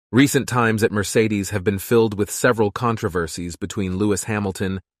Recent times at Mercedes have been filled with several controversies between Lewis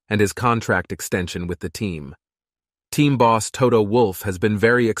Hamilton and his contract extension with the team. Team boss Toto Wolff has been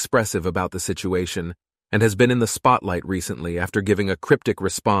very expressive about the situation and has been in the spotlight recently after giving a cryptic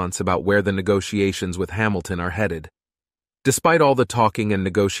response about where the negotiations with Hamilton are headed. Despite all the talking and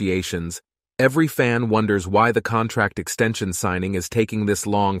negotiations, every fan wonders why the contract extension signing is taking this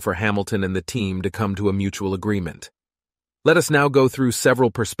long for Hamilton and the team to come to a mutual agreement. Let us now go through several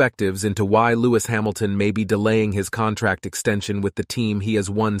perspectives into why Lewis Hamilton may be delaying his contract extension with the team he has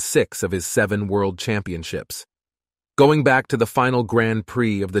won 6 of his 7 world championships. Going back to the final Grand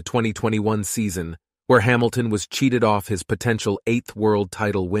Prix of the 2021 season, where Hamilton was cheated off his potential 8th world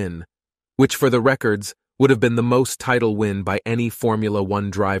title win, which for the records would have been the most title win by any Formula One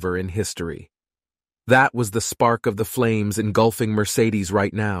driver in history. That was the spark of the flames engulfing Mercedes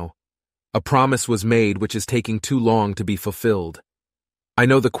right now. A promise was made which is taking too long to be fulfilled. I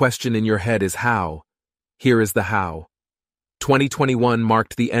know the question in your head is how. Here is the how. 2021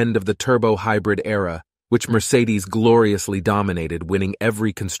 marked the end of the turbo hybrid era, which Mercedes gloriously dominated, winning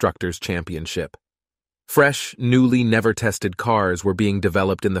every constructors' championship. Fresh, newly never-tested cars were being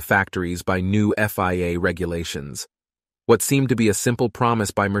developed in the factories by new FIA regulations. What seemed to be a simple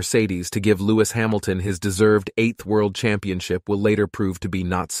promise by Mercedes to give Lewis Hamilton his deserved 8th world championship will later prove to be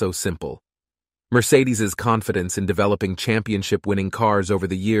not so simple. Mercedes' confidence in developing championship-winning cars over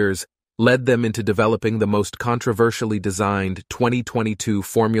the years led them into developing the most controversially designed 2022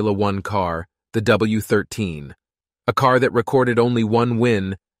 Formula One car, the W14, a car that recorded only 1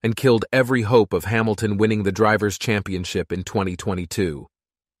 win and killed every hope of Hamilton winning the Drivers' Championship in 2022.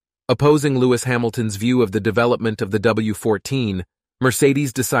 Opposing Lewis Hamilton's view of the development of the W14,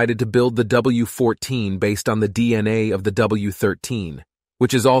 Mercedes decided to build the W14 based on the DNA of the W13,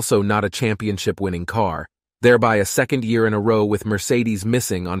 which is also not a championship-winning car, thereby a second year in a row with Mercedes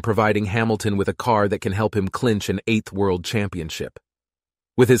missing on providing Hamilton with a car that can help him clinch an 8th world championship.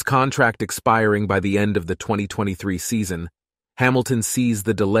 With his contract expiring by the end of the 2023 season, Hamilton sees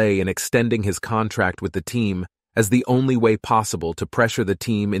the delay in extending his contract with the team as the only way possible to pressure the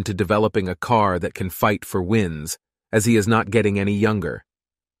team into developing a car that can fight for wins, as he is not getting any younger.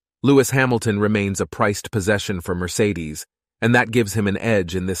 Lewis Hamilton remains a prized possession for Mercedes, and that gives him an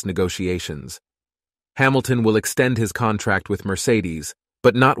edge in this negotiations. Hamilton will extend his contract with Mercedes,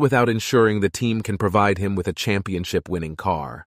 but not without ensuring the team can provide him with a championship-winning car.